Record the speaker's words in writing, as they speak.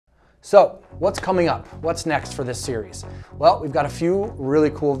So what's coming up? What's next for this series? Well, we've got a few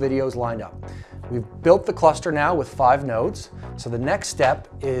really cool videos lined up. We've built the cluster now with 5 nodes. So the next step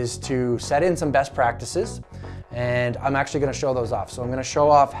is to set in some best practices, and I'm actually going to show those off. So I'm going to show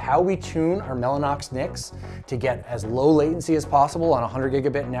off how we tune our Mellanox NICs to get as low latency as possible on a 100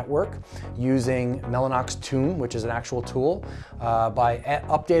 gigabit network using Mellanox Tune, which is an actual tool, by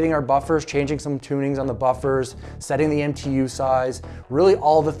updating our buffers, changing some tunings on the buffers, setting the MTU size, really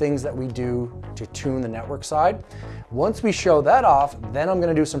all the things that we do to tune the network side. Once we show that off, then I'm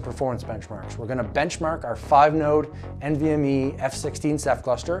going to do some performance benchmarks. We're going to benchmark our 5-node NVMe F16 Ceph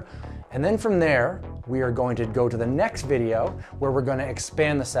cluster. And then from there, we are going to go to the next video where we're going to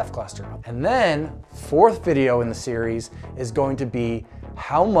expand the Ceph cluster. And then 4th video in the series is going to be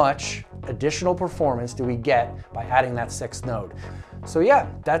how much additional performance do we get by adding that 6th node. So yeah,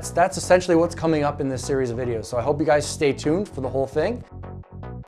 that's essentially what's coming up in this series of videos. So I hope you guys stay tuned for the whole thing.